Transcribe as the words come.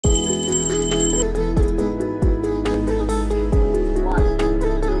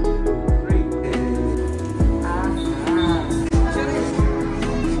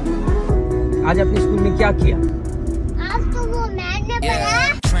आज अपने स्कूल में क्या किया? आज तो वो मैथ ने पढ़ा।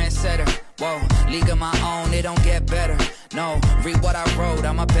 Trendsetter, whoa, league of my own, it don't get better. No, read what I wrote,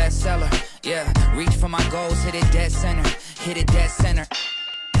 I'm a bestseller. Yeah, reach for my goals, hit it dead center, hit it dead center.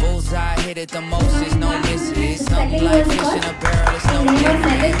 Bullseye, hit it the most, there's no misses. Something like fish in a barrel, it's no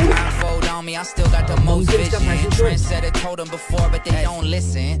different. Blindfold on me, I still got the most vision. Trendsetter told them before, but they don't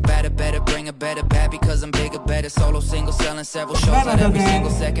listen. Better, bring a better bad because I'm bigger, better. Solo, single, selling several shows out every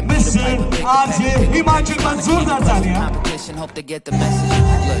single second. Competition, hope to get the message.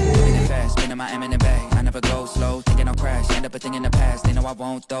 Look, living fast, spinning my M in the bag. I never go slow, thinking I'll crash. End up a thing in the past, they know I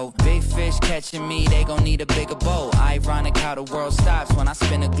won't though. Big fish catching me, they gon' need a bigger boat. Ironic how the world stops when I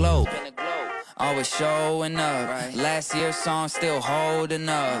spin a globe. Always showing up. Last year's song still holding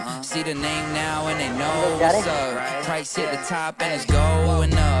up. See the name now and they know what's up. Price hit the top and it's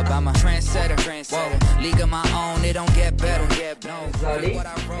going up. I'm a trendsetter. Whoa, league of my own, it don't get better. No, what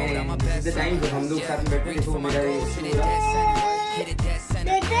I wrote, I'm a bestseller.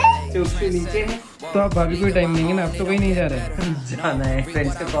 तो आप अभी कोई time नहीं है ना, आप तो कहीं नहीं जा रहे? जाना है,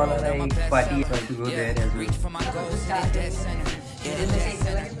 फ्रेंड्स का कॉल आ रहा है, एक पार्टी है, तो go there as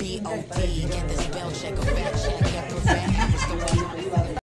well.